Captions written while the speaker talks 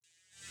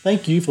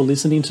Thank you for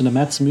listening to the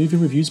Matt's Movie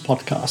Reviews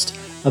podcast,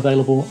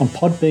 available on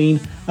Podbean,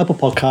 Apple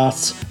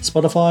Podcasts,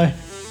 Spotify,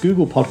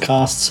 Google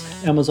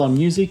Podcasts, Amazon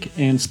Music,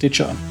 and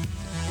Stitcher.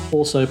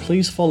 Also,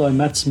 please follow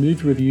Matt's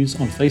Movie Reviews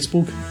on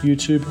Facebook,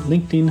 YouTube,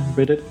 LinkedIn,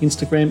 Reddit,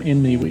 Instagram,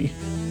 and MeWe.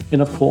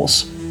 And of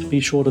course, be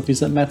sure to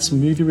visit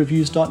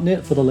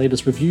mattsmoviereviews.net for the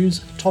latest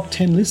reviews, top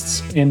 10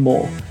 lists, and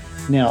more.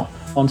 Now,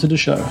 on to the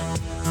show.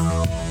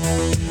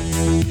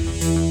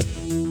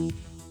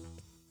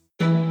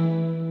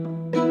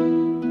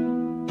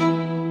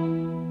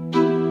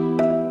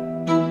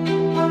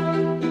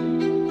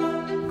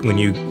 When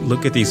you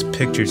look at these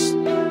pictures,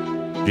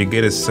 you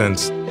get a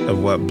sense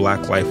of what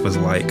Black life was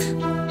like.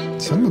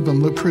 Some of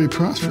them look pretty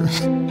prosperous.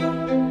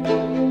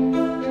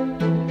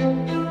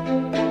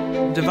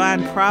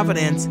 Divine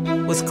providence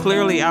was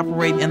clearly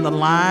operating in the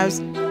lives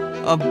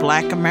of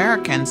Black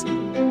Americans.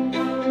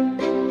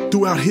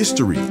 Throughout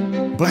history,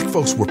 Black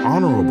folks were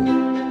honorable.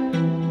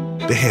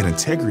 They had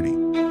integrity.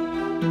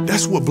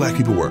 That's what Black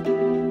people were.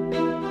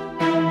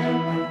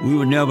 We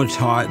were never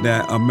taught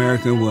that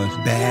America was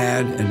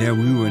bad and that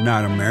we were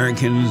not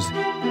Americans.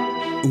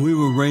 We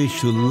were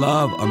raised to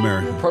love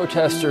America.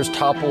 Protesters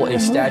topple a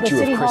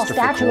statue of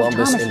Christopher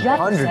Columbus, and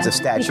hundreds of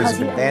statues have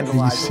been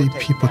vandalized. You see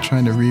people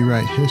trying to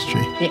rewrite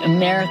history. The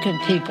American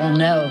people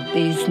know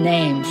these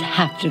names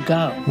have to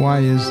go.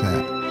 Why is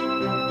that?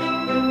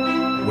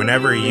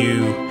 Whenever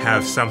you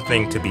have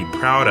something to be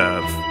proud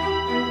of,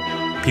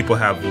 people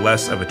have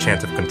less of a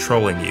chance of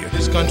controlling you.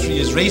 This country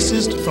is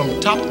racist from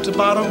top to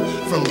bottom,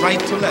 from right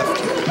to left.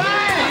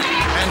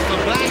 And for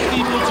Black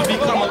people to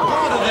become a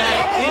part of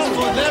that is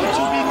for them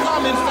to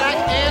become, in fact,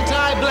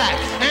 anti-Black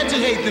and to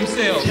hate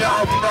themselves.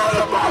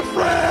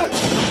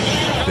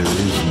 There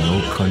is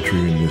no country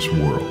in this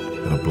world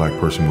that a Black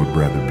person would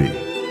rather be.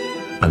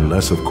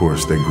 Unless, of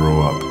course, they grow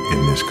up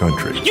in this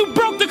country. You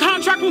broke the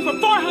contract with for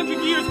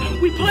 400 years.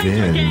 We played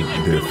your game.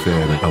 Then they're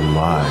fed a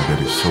lie that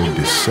is so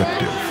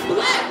deceptive.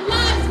 Black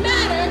lives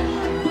matter.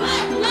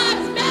 Black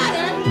lives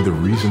matter. The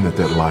reason that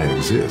lie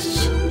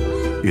exists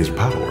is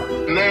power.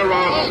 There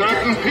are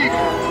certain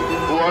people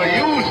who are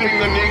using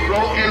the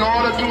Negro in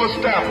order to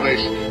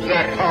establish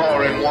that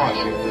power in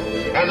Washington.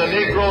 And the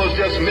Negro is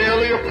just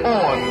merely a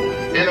pawn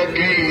in a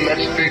game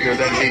that's bigger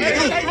than he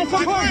is.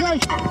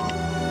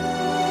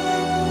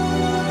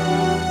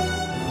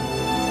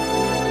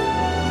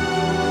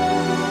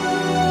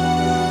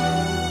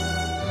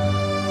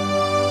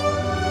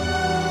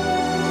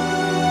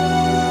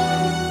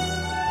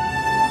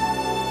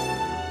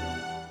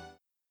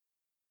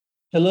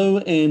 Hello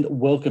and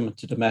welcome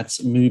to the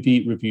Matt's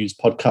Movie Reviews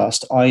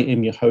podcast. I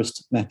am your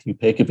host, Matthew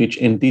Pekovic,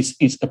 and this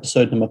is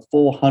episode number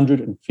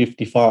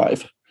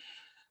 455.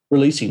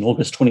 Releasing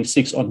August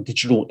 26 on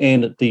digital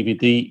and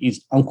DVD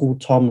is Uncle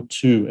Tom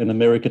 2, An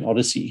American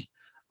Odyssey,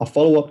 a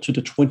follow-up to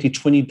the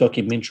 2020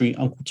 documentary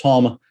Uncle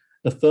Tom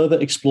that further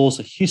explores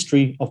the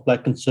history of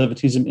Black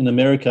conservatism in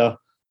America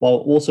while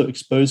also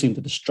exposing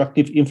the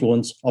destructive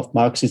influence of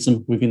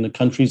Marxism within the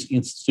country's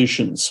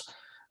institutions.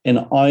 An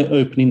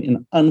eye-opening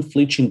and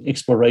unflinching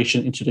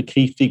exploration into the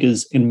key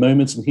figures and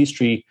moments in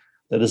history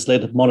that has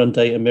led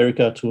modern-day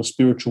America to a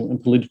spiritual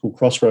and political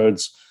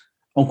crossroads.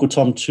 Uncle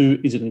Tom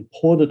 2 is an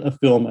important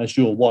film as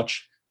you'll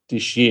watch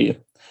this year.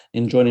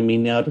 And joining me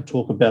now to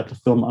talk about the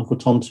film Uncle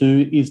Tom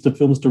 2 is the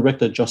film's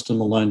director, Justin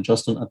Malone.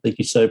 Justin, I thank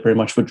you so very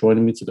much for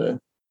joining me today.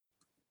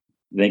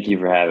 Thank you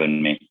for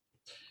having me.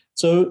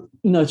 So,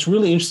 it's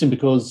really interesting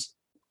because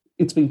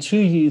it's been 2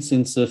 years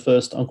since the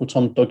first Uncle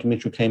Tom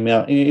documentary came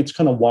out. It's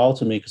kind of wild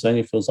to me because it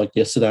only feels like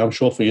yesterday. I'm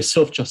sure for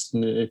yourself,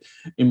 Justin,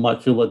 it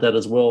might feel like that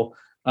as well.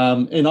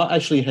 And I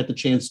actually had the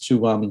chance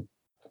to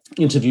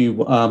interview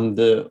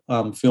the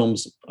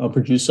film's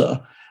producer,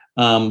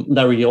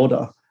 Larry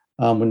Yoder,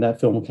 when that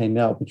film came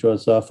out, which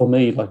was, for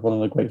me, like one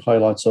of the great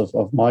highlights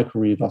of my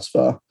career thus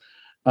far.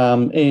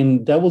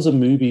 And that was a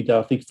movie that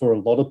I think for a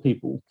lot of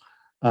people,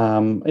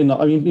 and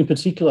I mean, in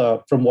particular,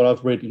 from what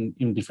I've read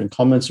in different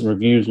comments and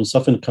reviews, was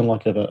something kind of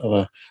like of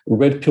a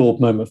red pill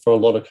moment for a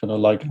lot of kind of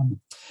like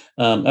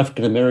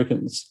African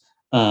Americans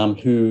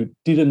who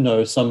didn't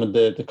know some of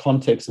the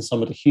context and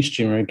some of the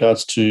history in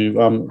regards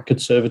to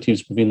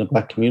conservatives within the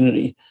Black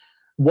community.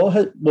 What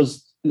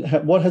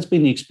has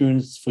been the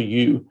experience for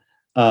you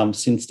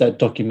since that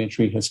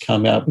documentary has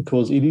come out?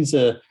 Because it is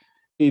a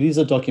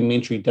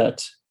documentary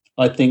that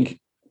I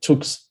think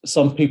took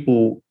some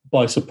people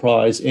by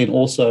surprise, and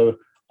also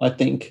I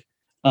think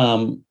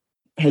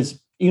has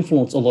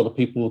influenced a lot of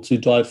people to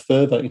dive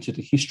further into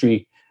the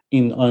history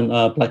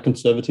on Black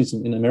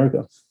conservatism in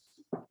America.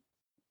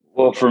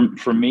 Well,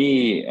 for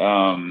me,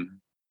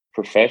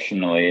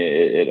 professionally,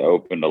 it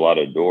opened a lot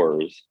of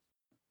doors.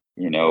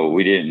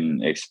 We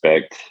didn't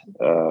expect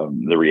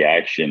the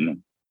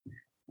reaction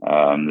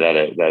that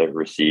it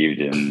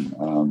received, and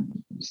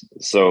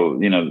so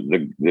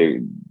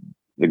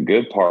the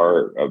good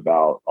part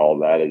about all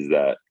that is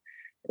that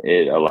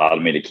it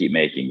allowed me to keep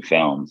making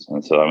films.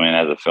 And so, I mean,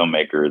 as a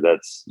filmmaker,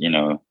 that's,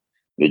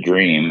 the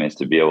dream is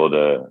to be able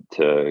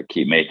to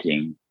keep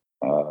making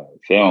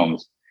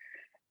films.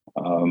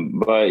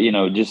 But,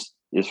 just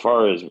as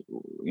far as,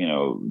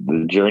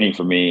 the journey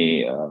for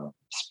me,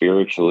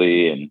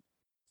 spiritually,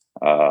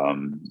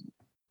 and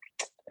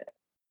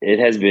it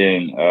has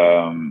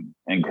been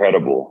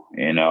incredible.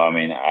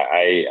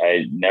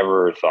 I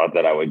never thought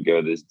that I would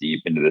go this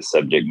deep into this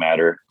subject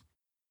matter.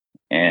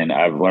 And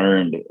I've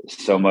learned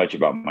so much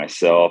about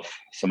myself,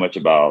 so much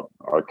about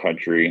our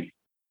country.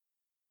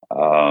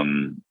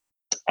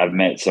 I've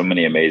met so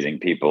many amazing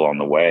people on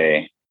the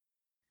way.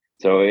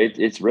 So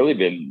it's really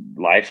been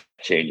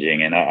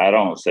life-changing. And I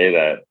don't say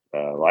that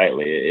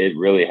lightly. It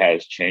really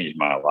has changed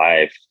my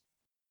life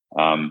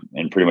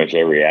in pretty much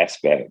every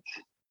aspect.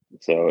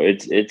 So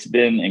it's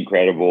been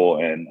incredible,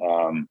 and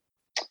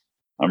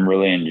I'm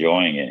really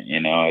enjoying it.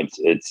 I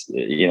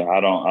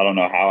don't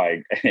know how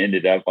I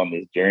ended up on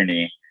this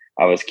journey.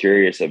 I was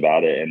curious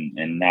about it,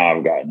 and now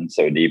I've gotten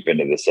so deep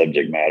into the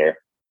subject matter.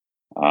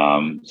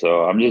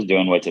 So I'm just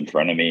doing what's in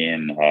front of me,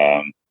 and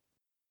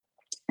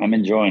I'm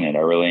enjoying it. I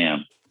really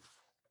am.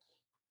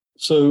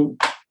 So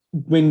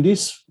when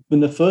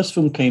the first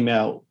film came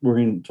out,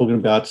 we're talking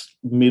about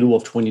middle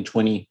of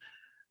 2020.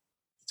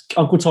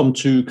 Uncle Tom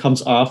 2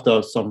 comes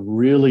after some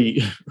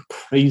really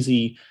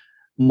crazy,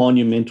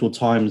 monumental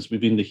times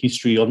within the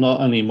history of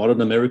not only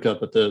modern America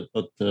but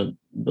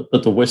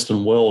the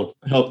Western world.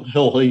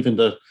 Hell, even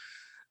the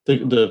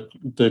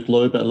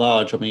globe at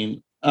large. I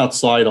mean,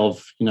 outside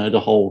of the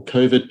whole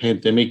COVID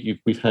pandemic,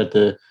 we've had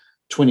the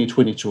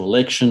 2022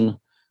 election,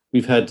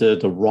 we've had the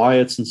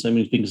riots and so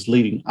many things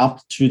leading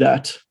up to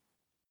that.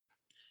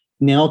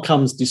 Now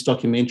comes this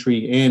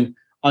documentary, and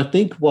I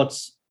think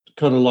what's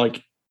kind of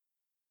like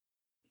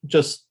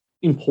just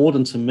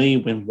important to me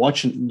when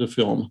watching the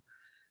film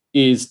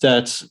is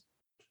that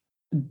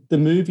the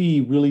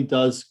movie really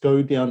does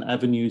go down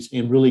avenues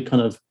and really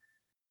kind of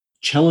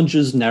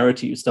challenges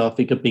narratives that I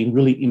think have been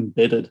really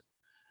embedded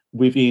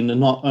within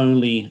not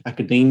only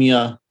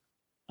academia,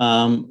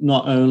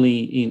 not only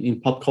in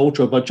pop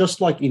culture, but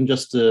just like in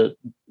just the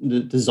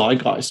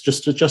zeitgeist,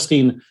 just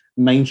in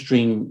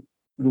mainstream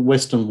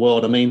Western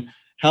world. I mean,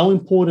 how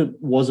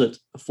important was it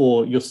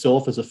for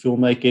yourself as a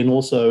filmmaker, and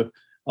also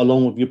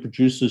along with your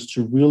producers,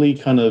 to really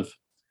kind of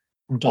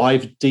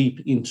dive deep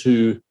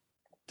into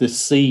the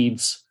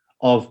seeds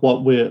of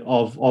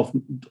of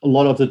a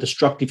lot of the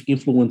destructive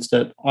influence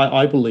that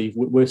I believe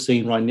we're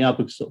seeing right now?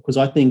 Because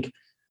I think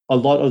a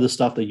lot of the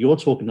stuff that you're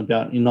talking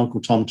about in Uncle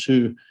Tom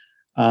 2,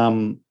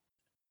 in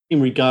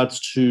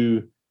regards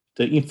to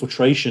the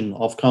infiltration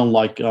of kind of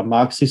like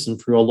Marxism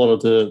through a lot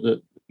of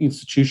the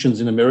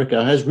institutions in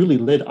America, has really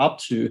led up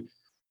to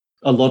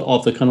a lot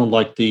of the kind of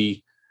like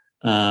the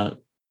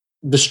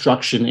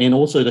destruction, and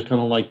also the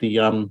kind of like the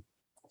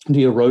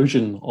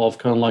erosion of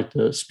kind of like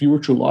the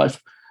spiritual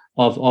life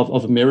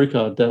of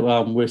America that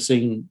we're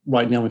seeing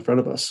right now in front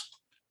of us.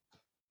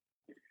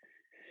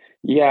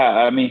 Yeah,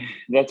 I mean,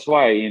 that's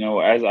why,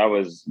 as I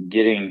was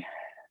getting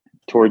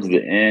towards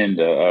the end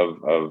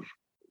of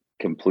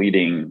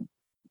completing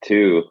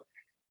 2,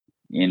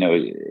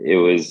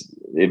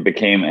 it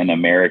became an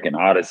American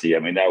Odyssey. I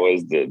mean, that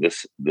was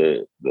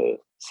the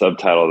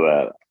subtitle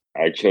that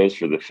I chose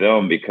for the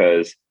film,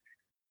 because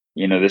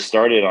this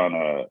started on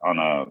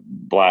a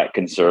Black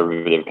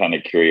conservative kind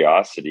of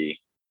curiosity,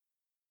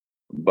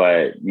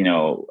 but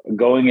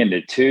going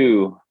into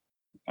 2,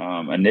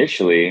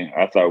 initially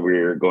I thought we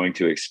were going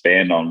to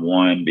expand on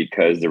 1,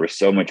 because there was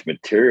so much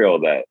material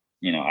that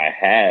I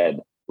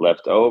had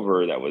left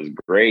over that was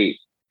great.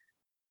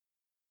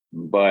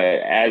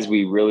 But as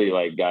we really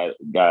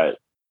got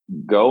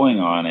going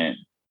on it,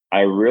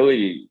 I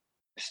really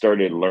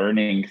started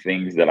learning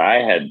things that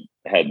I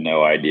had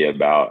no idea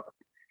about.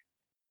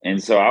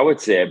 And so I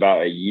would say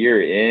about a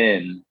year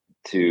in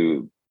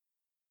to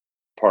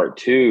part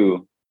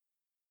 2,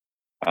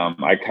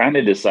 I kind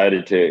of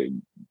decided to,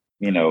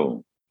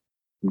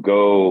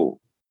 go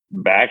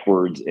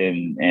backwards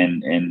and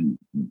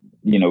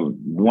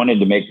wanted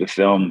to make the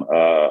film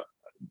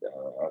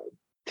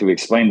to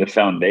explain the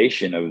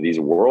foundation of these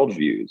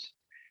worldviews.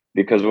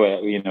 Because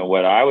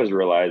what I was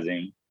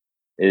realizing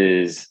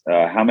is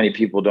how many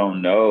people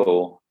don't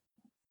know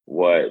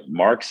what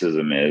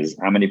Marxism is,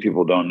 how many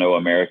people don't know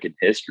American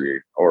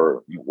history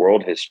or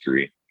world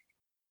history.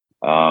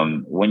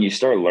 When you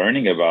start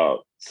learning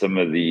about some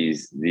of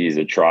these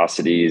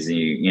atrocities,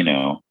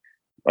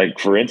 like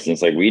for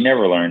instance, like we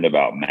never learned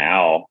about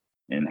Mao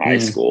in high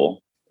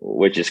school,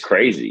 which is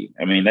crazy.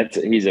 I mean,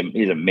 he's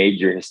a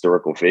major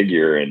historical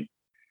figure, and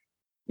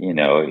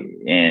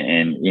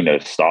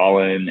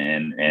Stalin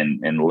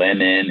and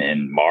Lenin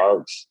and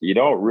Marx. You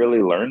don't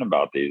really learn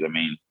about these. I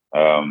mean,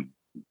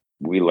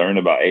 we learn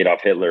about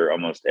Adolf Hitler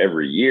almost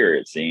every year,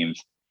 it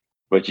seems,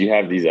 but you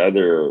have these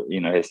other,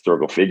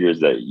 historical figures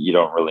that you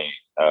don't really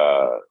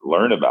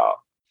learn about.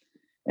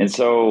 And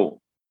so,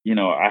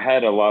 I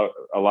had a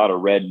lot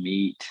of red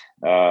meat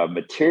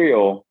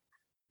material,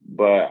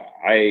 but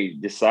I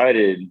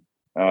decided,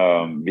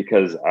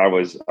 because I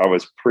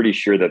was pretty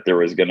sure that there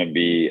was going to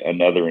be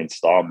another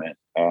installment,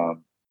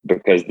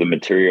 because the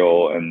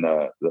material and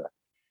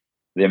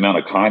the amount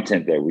of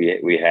content that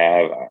we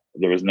have,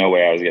 there was no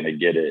way I was going to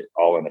get it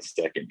all in a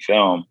second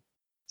film.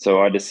 So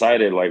I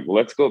decided, like,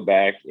 let's go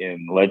back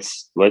and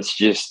let's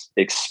just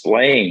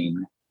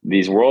explain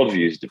these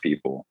worldviews to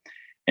people,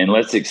 and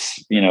let's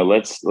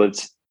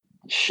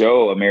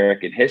show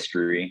American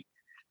history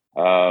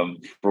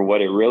for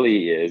what it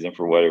really is and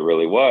for what it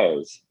really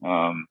was.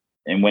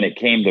 And when it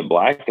came to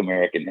Black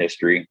American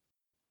history,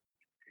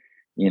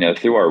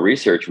 through our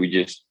research, we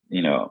just,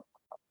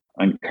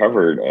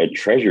 uncovered a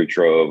treasure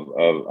trove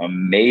of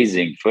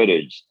amazing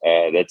footage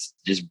that's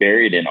just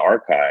buried in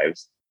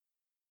archives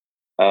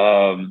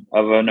of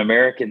an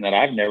American that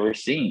I've never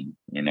seen.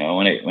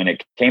 When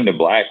it came to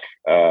Black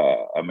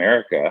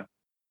America,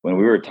 when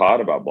we were taught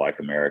about Black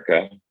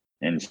America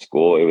in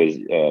school, it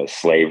was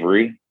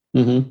slavery.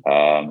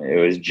 Mm-hmm.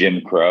 It was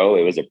Jim Crow.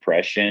 It was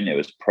oppression. It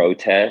was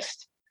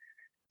protest.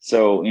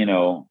 So,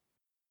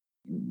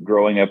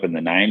 growing up in the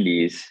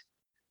 90s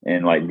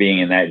and like being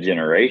in that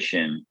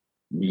generation,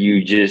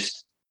 you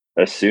just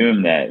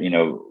assume that,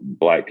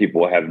 Black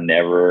people have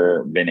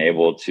never been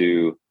able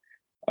to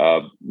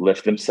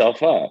lift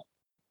themselves up.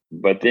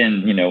 But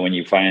then, when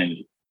you find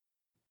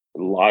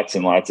lots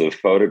and lots of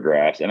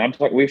photographs, and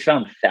we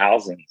found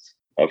thousands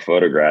of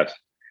photographs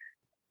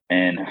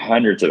and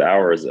hundreds of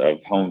hours of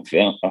home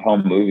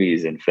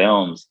movies and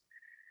films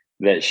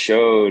that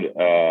showed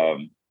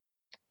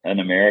an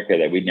America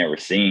that we'd never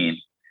seen.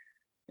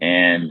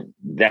 And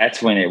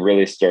that's when it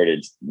really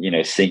started,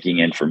 sinking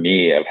in for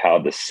me of how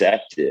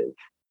deceptive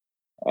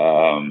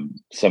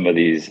some of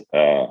these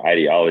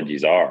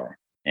ideologies are.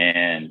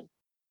 And,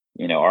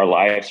 our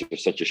lives are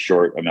such a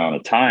short amount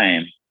of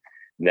time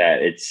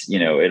that it's,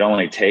 it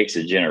only takes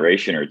a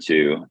generation or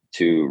two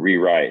to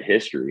rewrite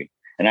history.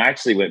 And I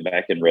actually went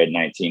back and read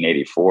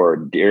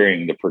 1984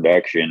 during the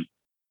production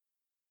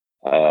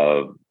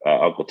of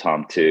Uncle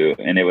Tom 2.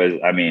 And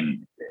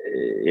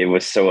it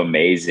was so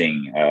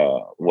amazing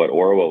what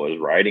Orwell was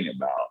writing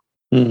about.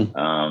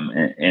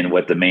 And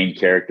what the main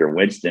character,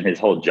 Winston, his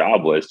whole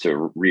job was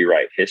to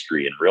rewrite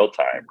history in real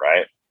time,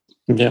 right?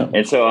 Yeah.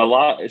 And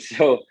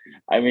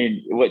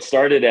what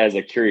started as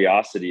a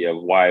curiosity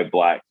of why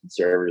Black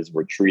conservatives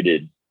were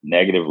treated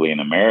negatively in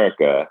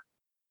America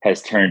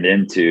has turned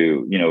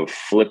into,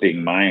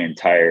 flipping my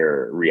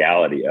entire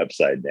reality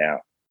upside down.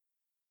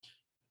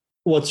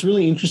 What's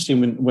really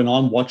interesting when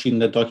I'm watching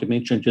the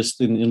documentary and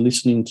just in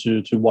listening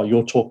to what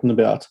you're talking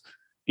about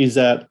is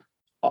that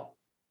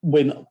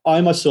when I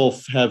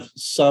myself have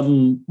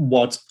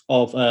somewhat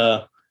of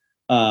a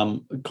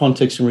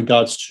context in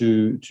regards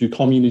to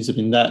communism,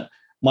 in that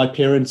my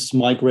parents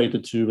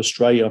migrated to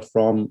Australia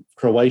from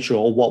Croatia,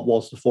 or what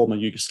was the former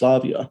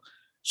Yugoslavia.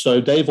 So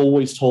they've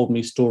always told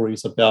me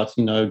stories about,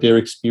 their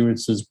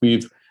experiences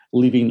with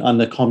living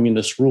under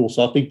communist rule.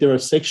 So I think there are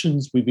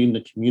sections within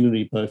the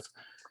community, both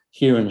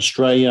here in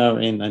Australia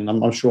and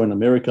I'm sure in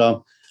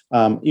America,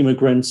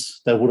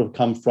 immigrants that would have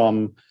come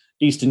from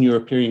Eastern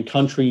European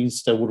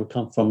countries, that would have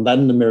come from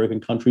Latin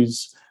American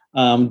countries,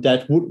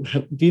 that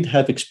did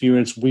have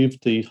experience with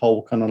the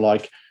whole kind of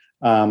like,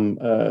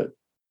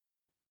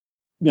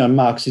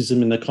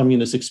 Marxism and the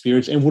communist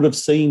experience, and would have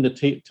seen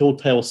the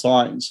telltale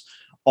signs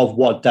of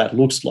what that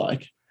looks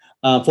like.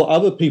 For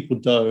other people,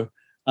 though,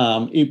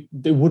 it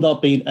would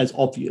not be as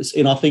obvious.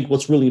 And I think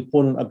what's really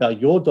important about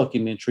your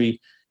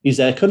documentary is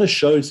that it kind of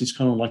shows this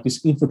kind of like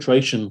this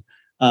infiltration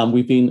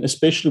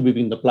especially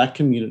within the Black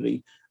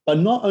community. But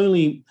not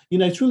only,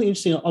 it's really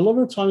interesting. A lot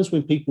of times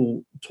when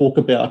people talk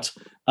about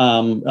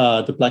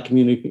the Black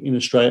community in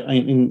Australia,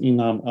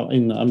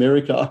 in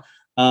America,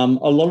 a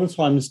lot of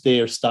times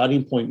their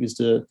starting point is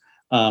the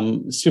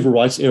civil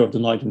rights era of the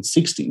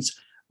 1960s.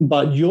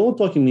 But your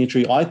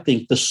documentary, I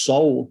think the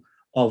soul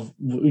of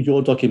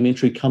your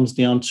documentary comes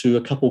down to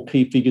a couple of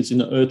key figures in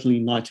the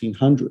early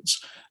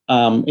 1900s.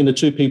 And the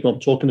two people I'm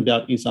talking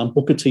about is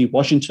Booker T.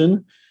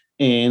 Washington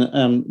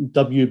and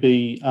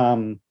W.B.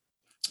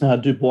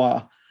 Du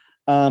Bois.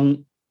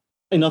 And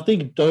I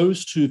think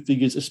those two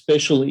figures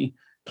especially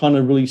kind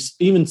of really,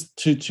 even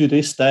to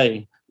this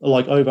day,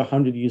 like over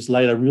 100 years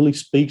later, really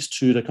speaks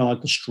to the kind of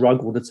like the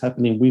struggle that's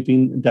happening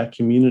within that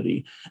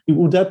community.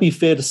 Would that be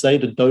fair to say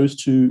that those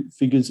two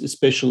figures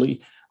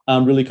especially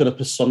really kind of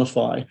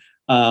personify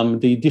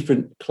the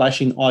different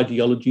clashing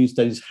ideologies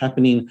that is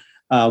happening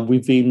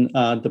within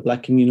the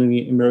Black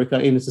community in America,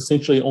 and it's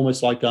essentially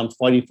almost like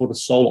fighting for the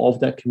soul of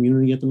that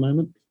community at the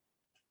moment?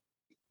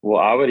 Well,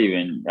 I would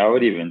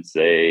even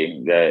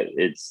say that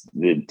it's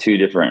the two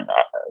different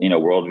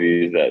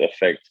worldviews that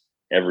affect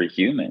every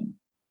human.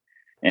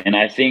 And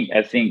I think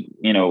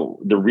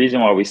the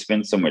reason why we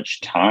spend so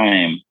much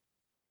time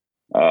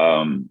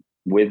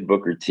with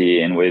Booker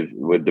T and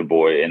with Du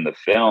Bois in the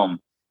film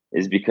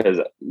is because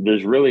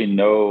there's really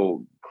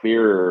no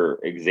clearer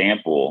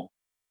example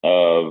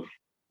of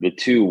the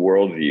two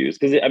worldviews.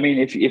 Because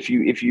if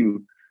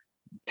you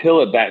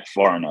peel it back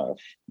far enough,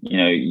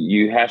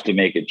 you have to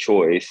make a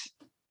choice.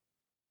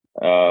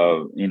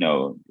 You're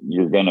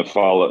going to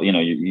follow.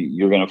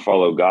 You're going to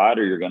follow God,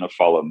 or you're going to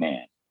follow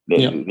man.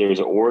 There's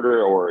an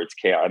order, or it's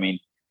chaos.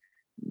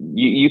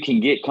 You can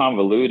get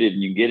convoluted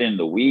and you get in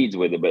the weeds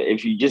with it, but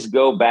if you just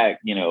go back,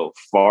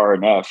 far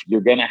enough,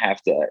 you're going to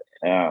have to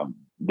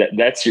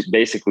that's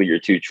basically your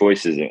two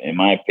choices, in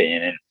my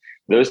opinion. And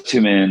those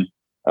two men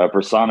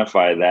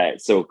personify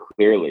that so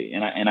clearly.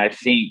 And I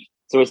think,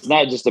 so it's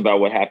not just about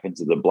what happened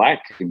to the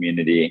Black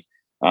community.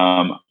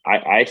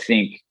 I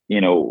think,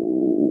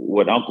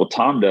 what Uncle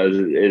Tom does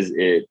is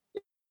it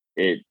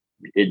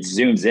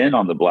zooms in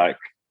on the Black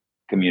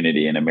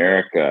community in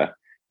America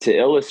to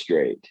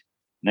illustrate.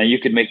 Now, you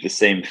could make the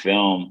same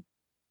film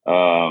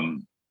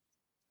about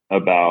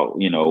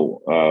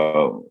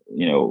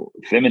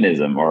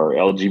feminism or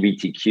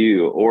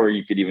LGBTQ, or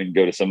you could even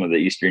go to some of the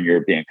Eastern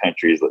European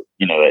countries that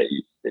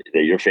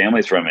your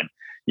family's from, and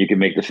you can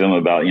make the film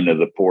about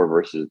the poor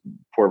versus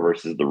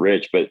the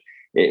rich. But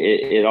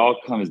it all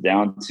comes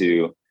down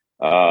to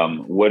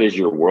what is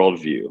your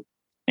worldview,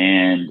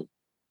 and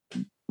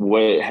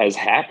what has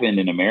happened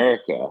in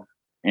America.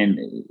 And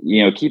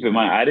keep in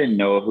mind, I didn't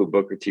know who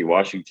Booker T.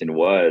 Washington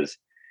was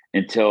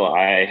until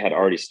I had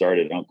already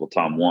started Uncle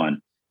Tom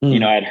 1.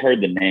 I'd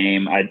heard the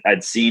name.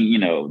 I'd seen,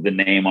 the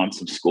name on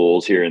some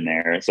schools here and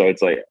there. So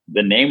it's like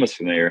the name was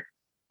familiar,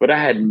 but I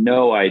had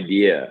no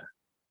idea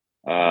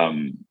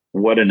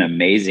what an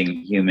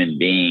amazing human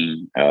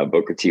being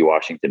Booker T.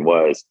 Washington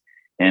was.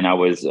 And I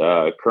was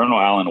Colonel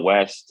Allen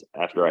West,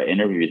 after I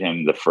interviewed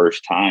him the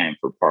first time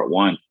for part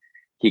 1,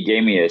 he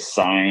gave me a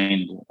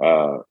signed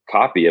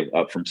copy of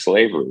Up From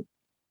Slavery.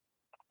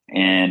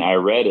 And I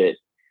read it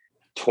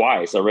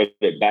twice. I read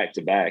it back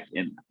to back.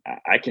 And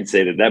I can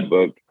say that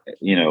book,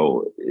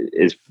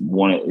 is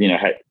one of,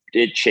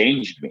 it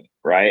changed me.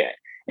 Right.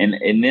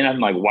 And then I'm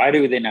like, why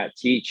do they not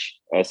teach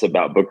us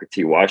about Booker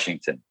T.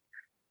 Washington?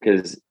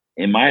 Because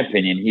in my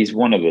opinion, he's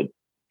one of the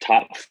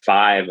top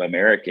 5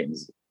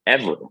 Americans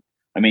ever.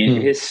 I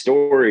mean, his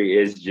story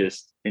is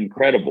just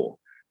incredible.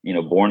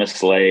 Born a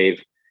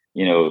slave,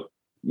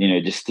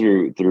 just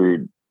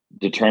through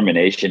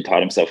determination,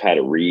 taught himself how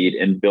to read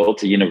and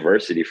built a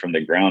university from the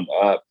ground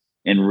up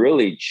and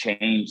really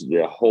changed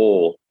the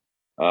whole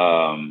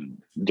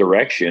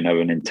direction of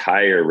an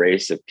entire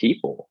race of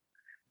people.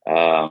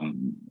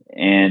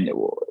 And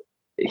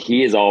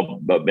he has all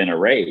but been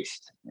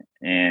erased.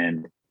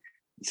 And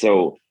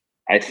so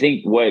I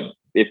think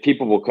if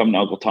people will come to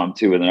Uncle Tom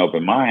 2 with an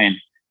open mind,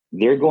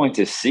 they're going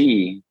to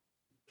see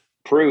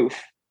proof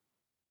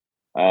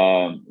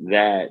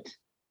that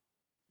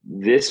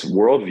this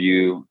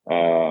worldview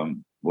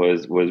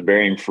was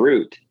bearing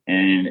fruit,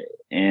 and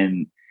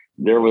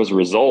there was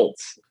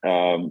results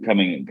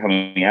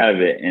coming out of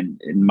it.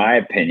 And in my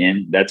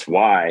opinion, that's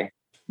why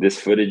this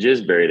footage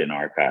is buried in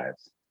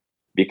archives.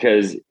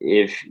 Because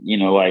if,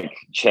 like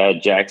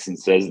Chad Jackson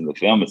says in the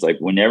film, it's like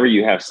whenever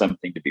you have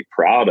something to be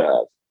proud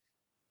of,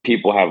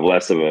 people have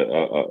less of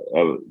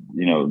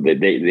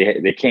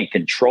they can't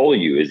control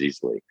you as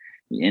easily.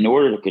 In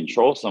order to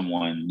control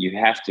someone, you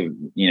have to,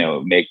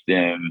 make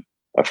them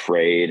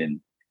afraid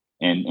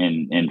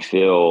and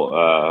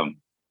feel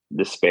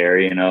despair,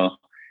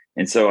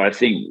 And so I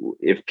think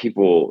if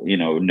people,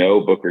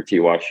 know Booker T.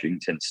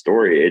 Washington's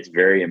story, it's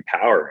very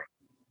empowering.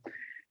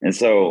 And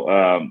so,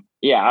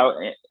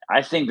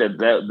 I think that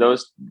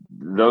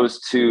those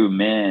two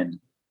men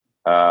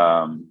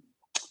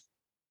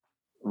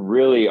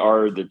really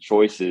are the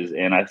choices.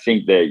 And I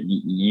think that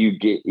you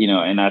get,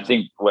 and I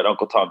think what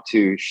Uncle Tom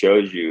 2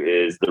 shows you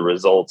is the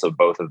results of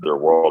both of their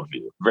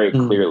worldview very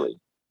clearly.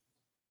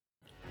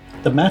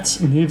 The Matt's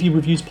Movie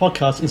Reviews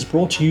podcast is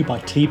brought to you by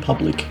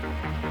TeePublic.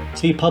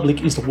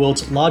 TeePublic is the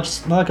world's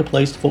largest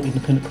marketplace for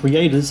independent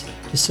creators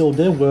to sell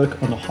their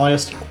work on the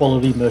highest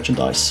quality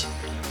merchandise.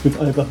 With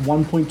over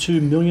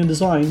 1.2 million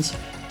designs,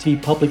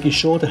 TeePublic is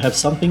sure to have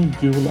something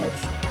you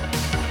love.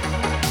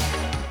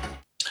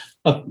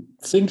 I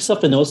think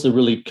something else that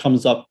really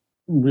comes up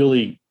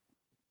really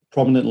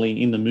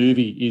prominently in the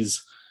movie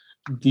is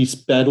this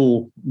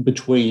battle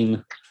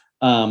between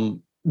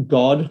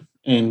God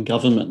and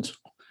government.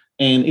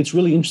 And it's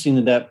really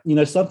interesting that,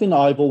 something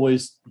I've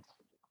always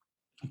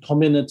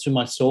commented to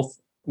myself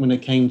when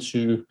it came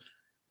to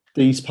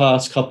these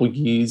past couple of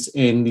years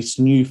and this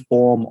new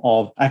form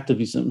of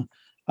activism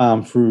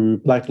through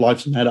Black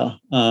Lives Matter,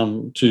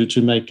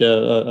 to make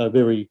a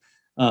very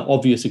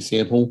obvious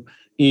example,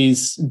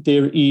 is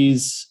there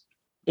is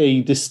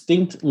a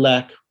distinct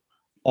lack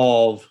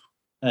of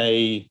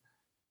a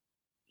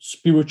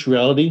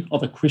spirituality,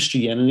 of a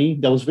Christianity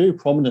that was very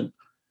prominent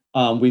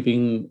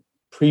within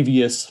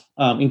previous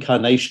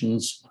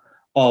incarnations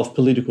of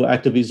political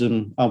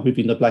activism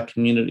within the Black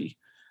community.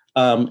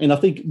 And I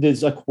think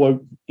there's a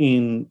quote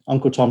in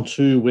Uncle Tom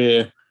 2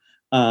 where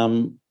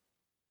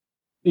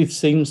it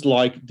seems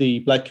like the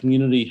Black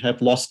community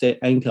have lost their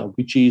anchor,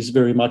 which is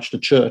very much the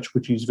church,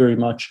 which is very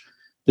much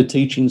the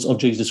teachings of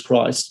Jesus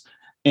Christ.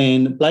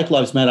 And Black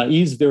Lives Matter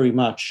is very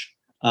much,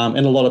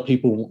 and a lot of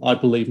people, I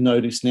believe,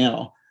 know this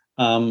now,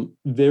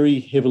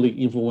 very heavily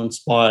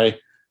influenced by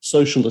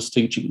socialist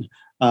teaching.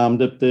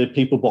 The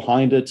people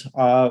behind it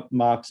are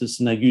Marxists,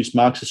 and they use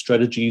Marxist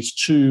strategies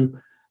to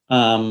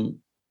kind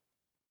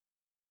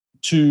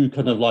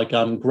of like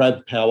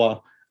grab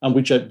power,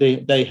 which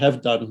they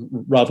have done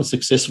rather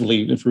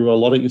successfully through a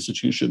lot of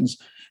institutions.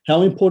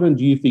 How important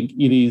do you think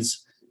it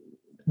is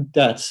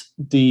that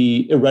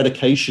the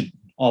eradication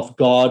of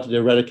God, the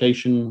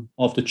eradication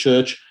of the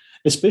church,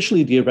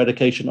 especially the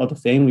eradication of the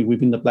family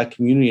within the Black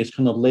community, has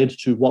kind of led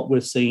to what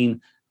we're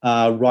seeing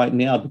right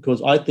now.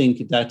 Because I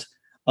think that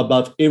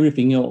above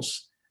everything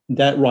else,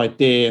 that right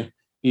there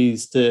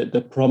is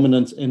the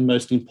prominent and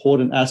most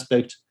important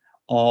aspect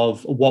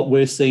of what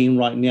we're seeing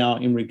right now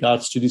in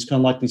regards to this kind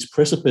of like this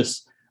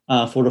precipice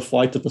for the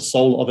fight of the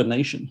soul of a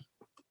nation.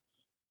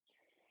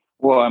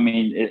 Well, I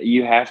mean,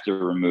 you have to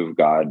remove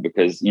God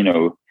because, you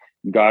know,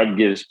 God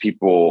gives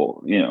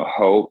people, you know,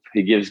 hope.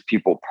 He gives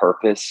people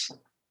purpose.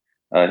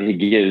 He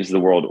gives the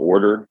world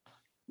order.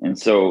 And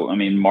so, I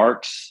mean,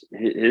 Marx,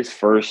 his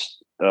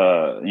first, you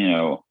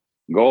know,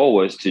 goal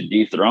was to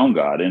dethrone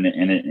God. And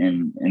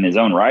in his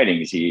own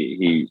writings,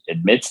 he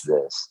admits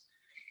this.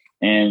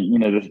 And, you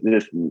know,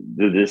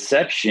 the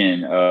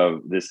deception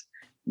of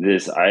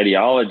this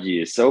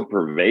ideology is so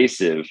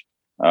pervasive.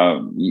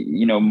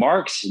 You know,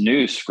 Marx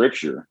knew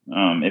scripture.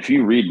 If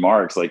you read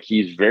Marx, like,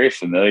 he's very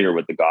familiar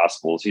with the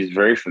Gospels. He's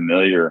very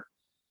familiar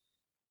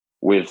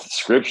with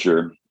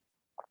scripture,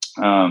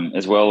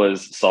 as well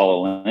as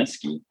Saul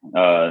Alinsky,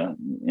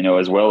 you know,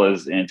 as well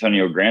as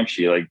Antonio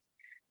Gramsci. Like,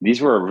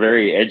 these were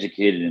very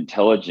educated,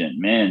 intelligent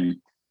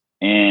men,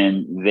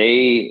 and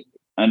they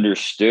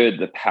understood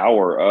the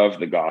power of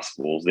the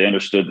Gospels. They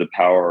understood the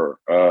power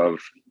of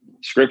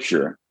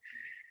scripture.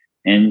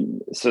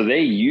 And so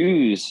they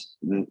use,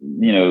 you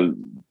know,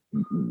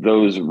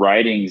 those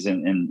writings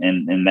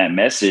and that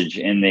message,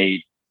 and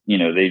they, you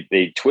know,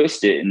 they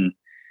twist it, and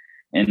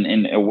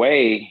in a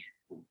way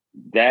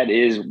that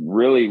is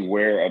really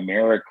where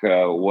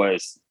America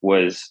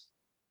was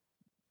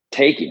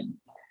taken.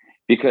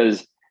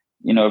 Because,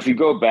 you know, if you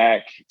go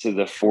back to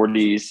the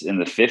 40s and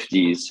the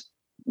 50s,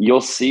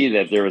 you'll see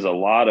that there was a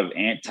lot of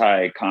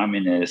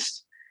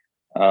anti-communist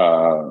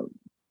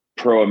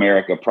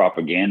pro-America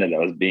propaganda that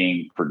was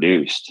being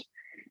produced.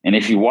 And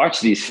if you watch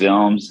these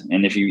films,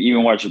 and if you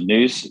even watch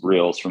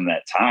newsreels from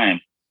that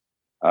time,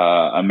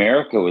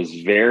 America was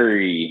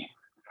very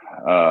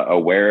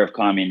aware of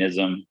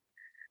communism.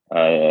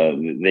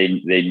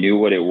 They knew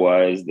what it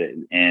was,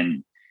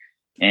 and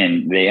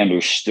they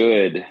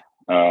understood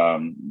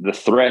the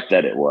threat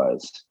that it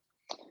was.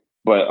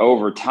 But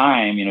over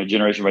time, you know,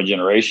 generation by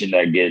generation,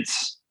 that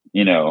gets,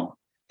 you know,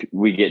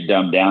 we get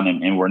dumbed down,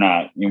 and we're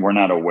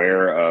not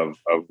aware of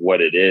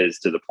what it is,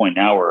 to the point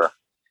now where,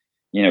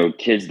 you know,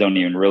 kids don't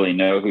even really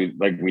know who,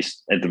 like we,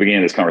 at the beginning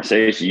of this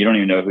conversation, you don't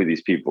even know who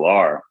these people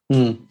are.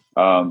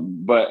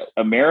 But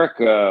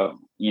America,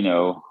 you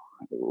know,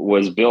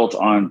 was built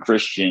on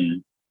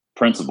Christian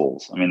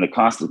principles. I mean, the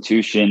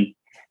Constitution,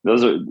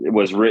 it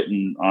was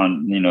written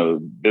on, you know,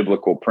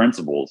 biblical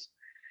principles.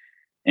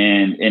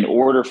 And in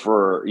order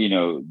for, you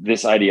know,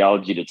 this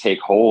ideology to take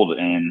hold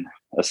in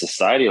a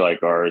society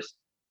like ours,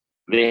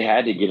 they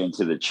had to get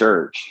into the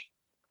church.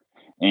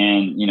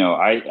 And, you know,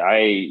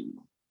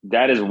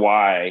 that is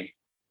why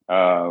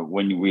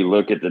when we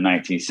look at the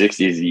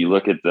 1960s and you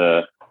look at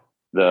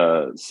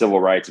the civil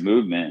rights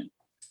movement,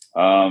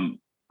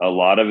 a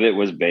lot of it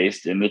was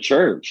based in the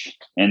church,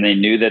 and they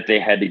knew that they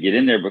had to get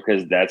in there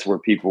because that's where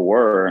people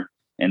were.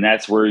 And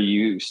that's where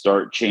you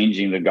start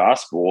changing the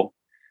gospel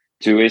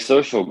to a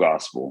social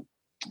gospel.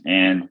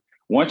 And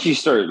once you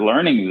start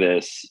learning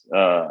this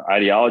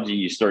ideology,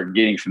 you start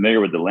getting familiar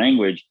with the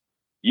language,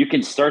 you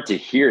can start to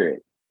hear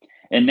it.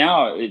 And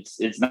now it's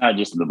not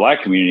just in the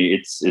Black community,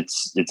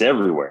 it's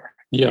everywhere.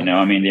 Yeah. You know,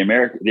 I mean,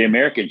 the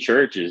American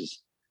church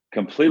is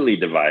completely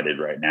divided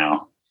right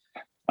now.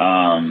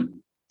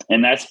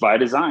 And that's by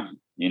design.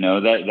 You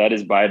know, that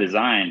is by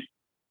design.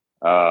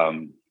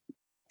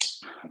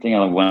 I think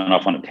I went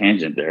off on a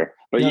tangent there.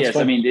 But yes,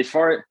 I mean, as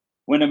far as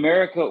when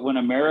America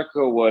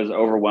was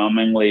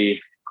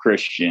overwhelmingly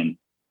Christian,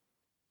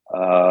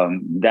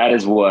 that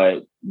is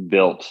what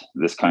built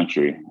this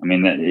country. I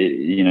mean,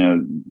 you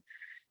know,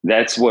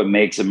 that's what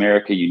makes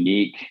America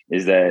unique,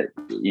 is that,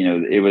 you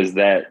know, it was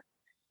that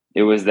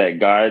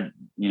God,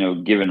 you know,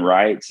 given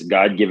rights,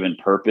 God given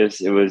purpose.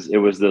 It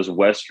was those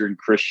Western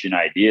Christian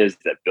ideas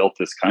that built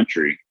this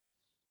country.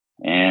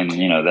 And,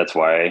 you know, that's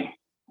why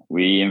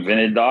we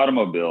invented the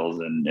automobiles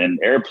and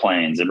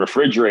airplanes and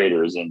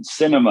refrigerators and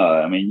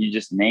cinema. I mean, you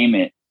just name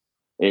it.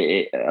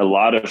 A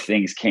lot of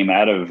things came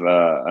out of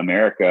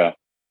America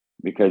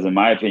because, in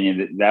my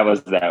opinion, that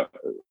was that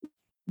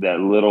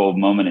little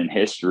moment in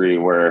history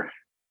where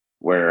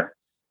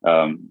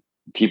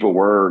people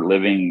were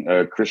living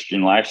a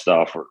Christian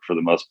lifestyle for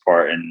the most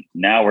part. And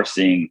now we're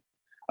seeing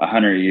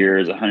 100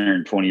 years,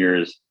 120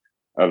 years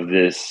of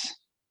this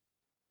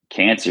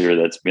cancer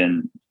that's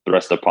been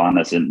thrust upon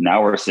us. And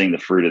now we're seeing the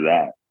fruit of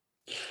that.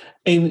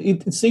 And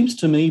it seems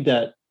to me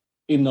that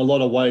in a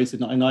lot of ways,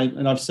 and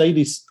I've said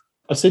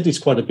this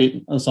quite a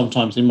bit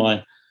sometimes in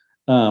my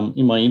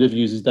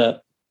interviews, is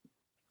that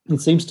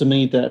it seems to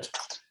me that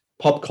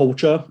pop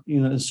culture,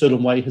 in a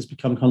certain way, has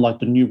become kind of like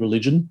the new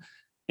religion.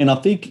 And I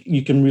think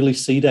you can really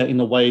see that in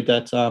the way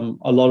that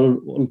a lot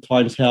of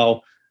times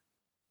how,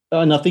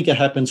 and I think it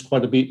happens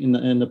quite a bit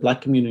in the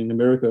Black community in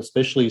America,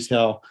 especially, is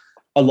how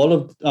a lot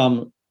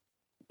of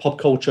pop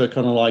culture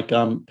kind of like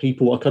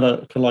people are kind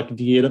of like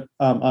deified.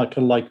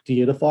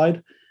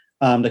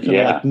 They're kind of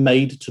like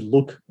made to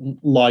look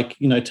like,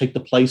 take the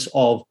place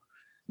of,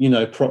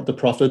 the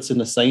prophets and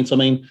the saints. I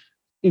mean,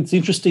 it's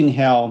interesting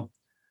how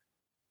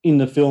in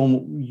the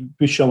film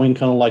we're showing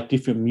kind of like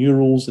different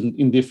murals and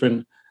in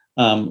different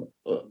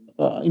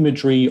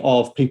imagery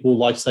of people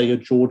like, say, a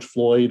George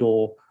Floyd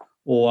or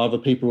other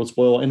people as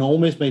well, and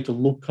almost made to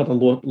look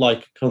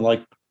like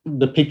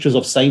the pictures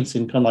of saints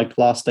in kind of like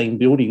glass stained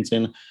buildings.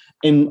 And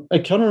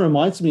it kind of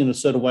reminds me in a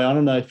certain way. I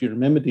don't know if you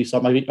remember this.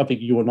 I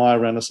think you and I are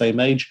around the same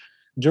age.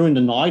 During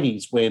the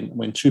 90s,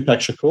 when Tupac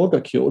Shakur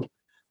got killed,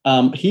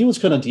 he was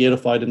kind of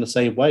deified in the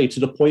same way, to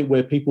the point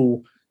where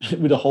people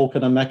with the whole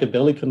kind of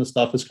Machiavelli kind of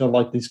stuff is kind of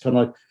like this kind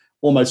of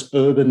almost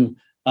urban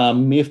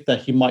myth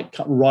that he might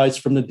rise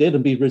from the dead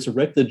and be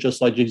resurrected just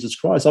like Jesus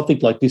Christ. I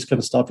think like this kind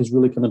of stuff is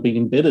really going to be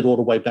embedded all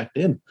the way back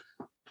then.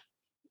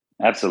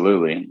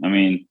 Absolutely. I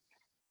mean,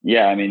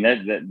 yeah, I mean, that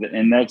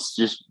and that's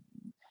just,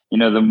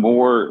 the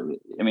more,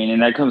 I mean,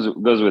 and that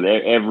goes with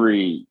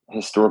every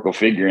historical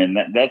figure. And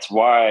that's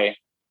why,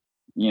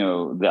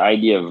 the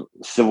idea of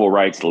civil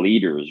rights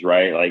leaders,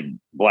 right? Like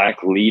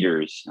Black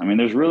leaders. I mean,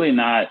 there's really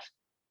not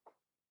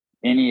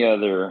any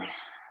other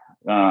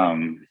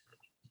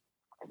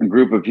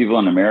group of people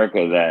in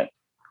America that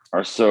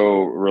are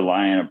so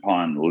reliant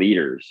upon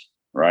leaders,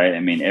 right? I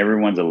mean,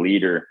 everyone's a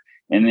leader.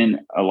 And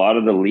then a lot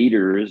of the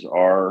leaders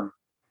are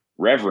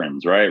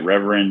reverends, right?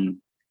 Reverend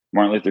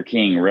Martin Luther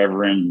King,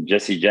 Reverend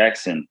Jesse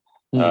Jackson,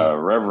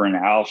 Reverend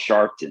Al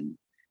Sharpton.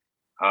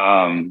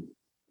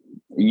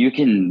 You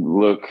can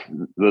look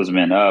those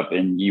men up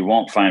and you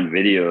won't find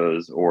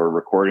videos or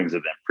recordings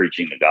of them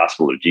preaching the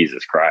gospel of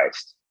Jesus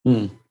Christ.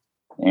 And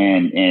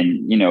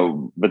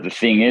but the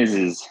thing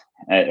is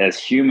as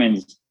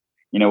humans,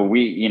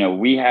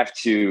 we have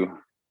to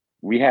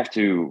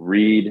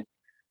read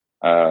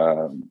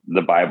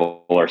the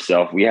Bible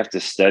ourselves. We have to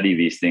study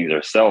these things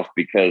ourselves,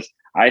 because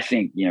I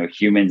think,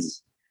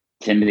 humans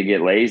tend to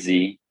get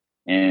lazy.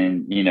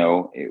 And,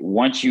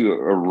 once you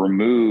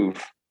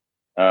remove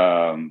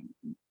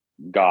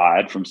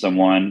God from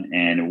someone,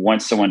 and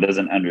once someone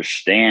doesn't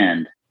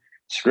understand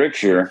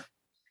Scripture,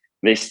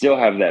 they still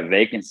have that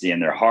vacancy in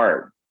their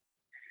heart,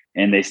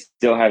 and they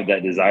still have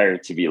that desire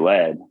to be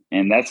led,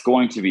 and that's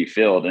going to be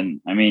filled. And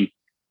I mean,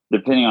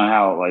 depending on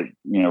how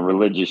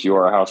religious you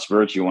are, or how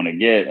spiritual you want to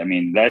get, I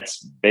mean, that's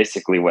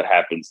basically what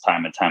happens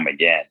time and time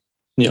again.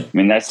 Yeah. I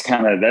mean, that's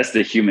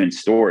the human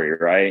story,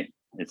 right?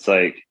 It's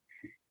like,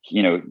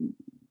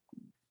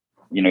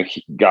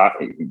 God,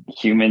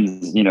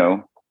 humans,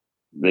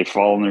 they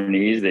fall on their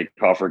knees, they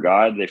call for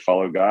God, they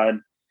follow God.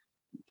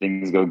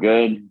 Things go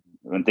good.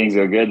 When things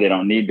go good, they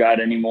don't need God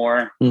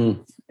anymore.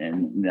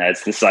 And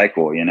that's the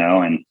cycle, and,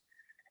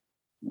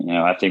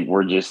 I think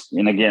we're just,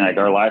 and again, like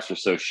our lives are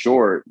so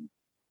short,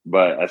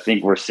 but I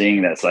think we're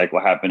seeing that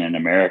cycle happen in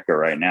America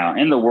right now,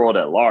 in the world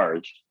at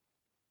large.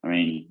 I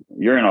mean,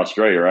 you're in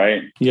Australia,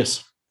 right?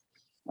 Yes.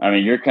 I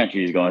mean, your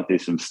country is going through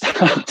some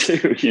stuff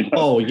too,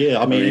 Oh yeah.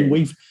 I mean,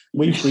 we've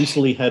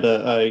recently had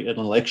an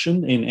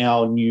election, and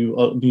our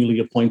newly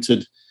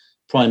appointed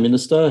Prime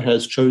Minister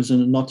has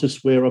chosen not to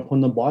swear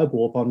upon the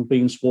Bible upon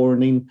being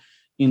sworn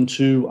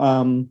into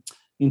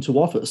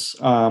office.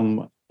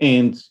 And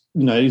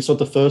it's not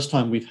the first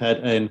time we've had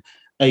an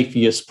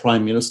atheist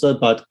Prime Minister,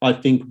 but I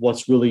think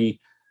what's really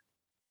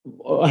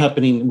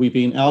happening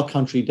within our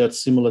country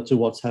that's similar to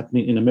what's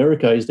happening in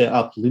America is that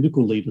our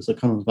political leaders are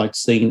kind of like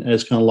seen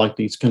as kind of like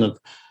these kind of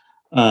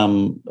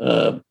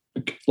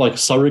like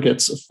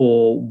surrogates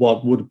for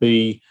what would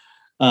be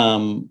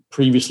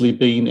previously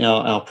been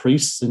our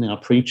priests and our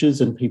preachers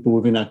and people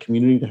within our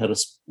community that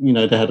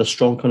had a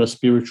strong kind of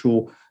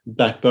spiritual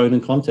backbone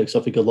and context.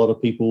 I think a lot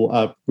of people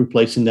are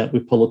replacing that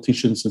with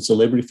politicians and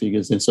celebrity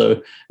figures, and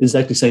so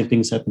exactly the same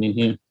things happening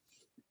here.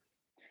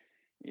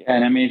 Yeah,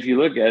 and I mean, if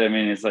you look at it, I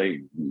mean, it's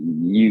like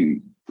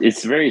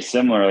it's very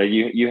similar. Like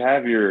you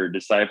have your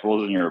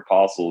disciples and your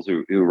apostles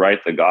who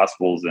write the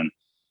Gospels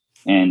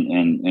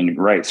and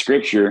write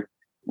Scripture.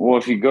 Well,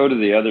 if you go to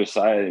the other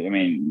side, I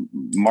mean,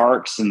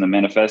 Marx and the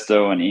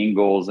Manifesto and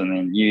Engels, and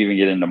then you even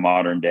get into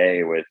modern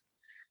day with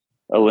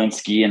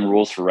Alinsky and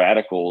Rules for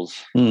Radicals.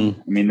 I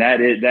mean,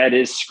 that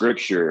is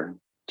Scripture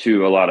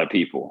to a lot of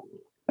people.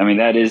 I mean,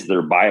 that is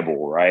their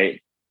Bible,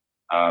 right?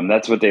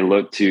 That's what they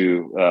look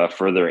to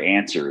for their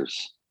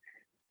answers.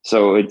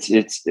 So it's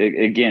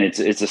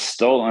a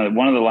stolen.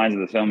 One of the lines of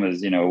the film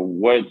is,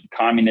 what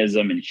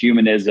communism and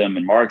humanism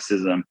and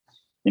Marxism,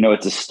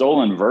 it's a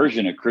stolen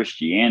version of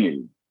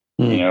Christianity,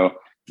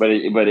 but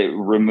it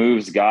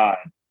removes God,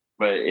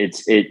 but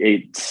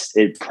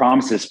it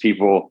promises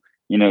people,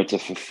 to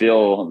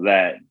fulfill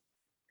that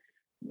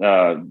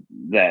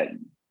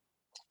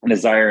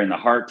desire in the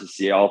heart to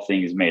see all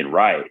things made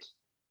right.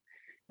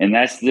 And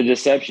that's the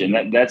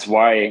deception. That's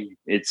why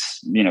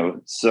it's,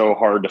 so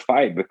hard to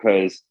fight,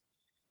 because,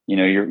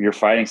 you're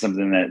fighting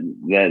something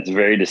that's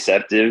very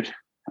deceptive.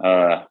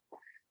 And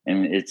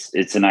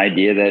it's an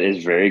idea that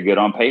is very good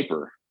on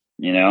paper,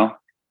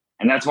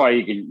 and that's why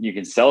you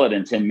can sell it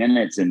in 10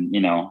 minutes, and,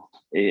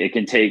 it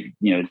can take,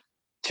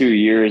 2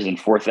 years and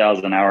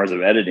 4,000 hours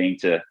of editing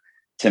to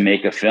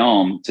make a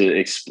film to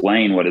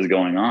explain what is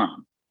going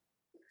on.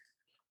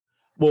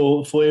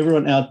 Well, for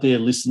everyone out there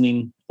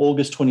listening,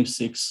 August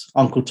 26th,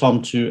 Uncle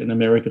Tom 2: An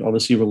American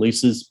Odyssey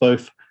releases,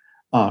 both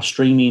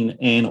streaming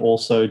and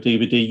also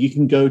DVD. You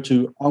can go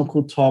to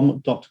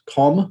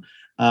uncletom.com.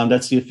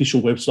 That's the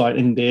official website,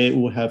 and there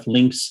we'll have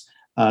links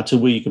to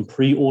where you can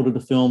pre-order the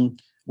film,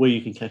 where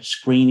you can catch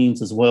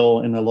screenings as well,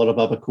 and a lot of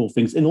other cool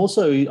things. And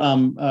also,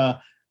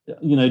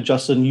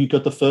 Justin, you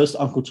got the first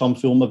Uncle Tom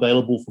film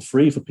available for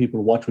free for people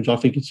to watch, which I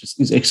think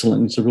is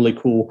excellent. It's a really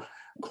cool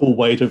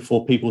way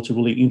for people to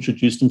really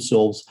introduce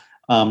themselves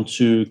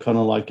to kind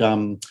of like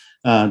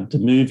the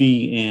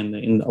movie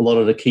and a lot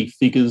of the key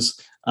figures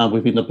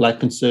within the Black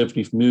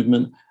conservative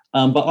movement.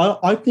 But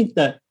I think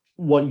that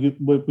what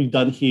we've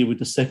done here with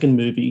the second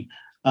movie,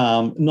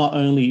 not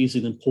only is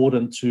it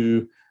important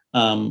to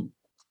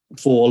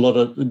for a lot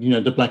of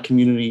the Black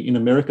community in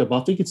America,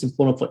 but I think it's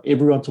important for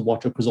everyone to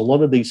watch it, because a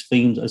lot of these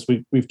themes, as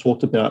we've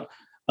talked about,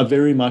 are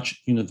very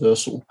much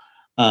universal.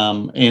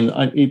 And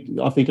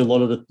I think a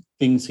lot of the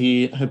things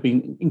here have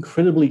been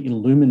incredibly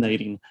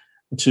illuminating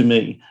to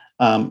me,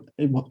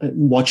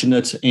 watching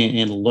it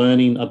and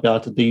learning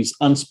about these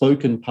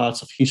unspoken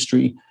parts of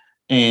history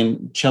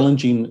and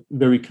challenging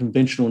very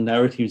conventional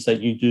narratives that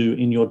you do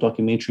in your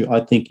documentary. I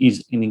think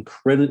is an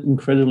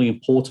incredibly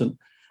important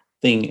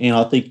thing. And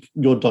I think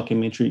your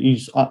documentary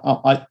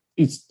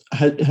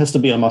has to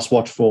be a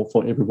must-watch for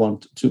everyone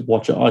to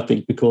watch it, I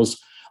think, because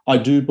I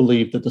do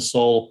believe that the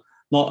soul,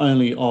 not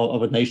only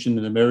of a nation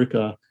in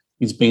America,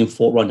 is being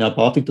fought right now,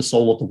 but I think the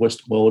soul of the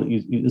Western world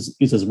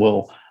is as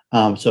well.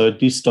 So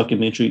this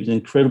documentary is an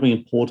incredibly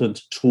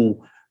important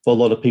tool for a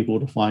lot of people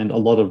to find a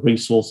lot of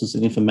resources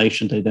and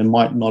information that they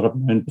might not have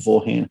known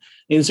beforehand.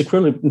 And it's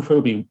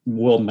incredibly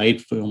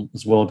well-made film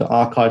as well. The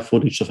archive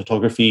footage, the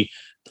photography,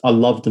 I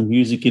love the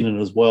music in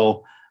it as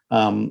well.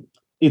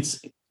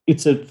 It's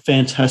a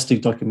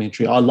fantastic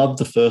documentary. I love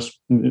the first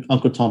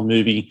Uncle Tom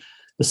movie.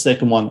 The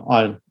second one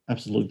I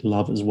absolutely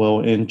love as well.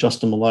 And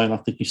Justin Malone, I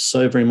thank you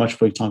so very much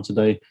for your time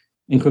today.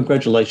 And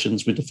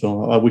congratulations with the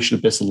film. I wish you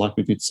the best of luck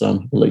with its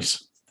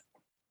release.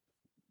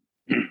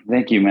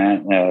 Thank you,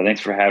 Matt.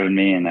 Thanks for having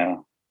me, and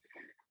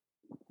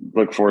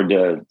look forward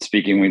to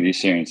speaking with you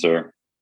soon, sir.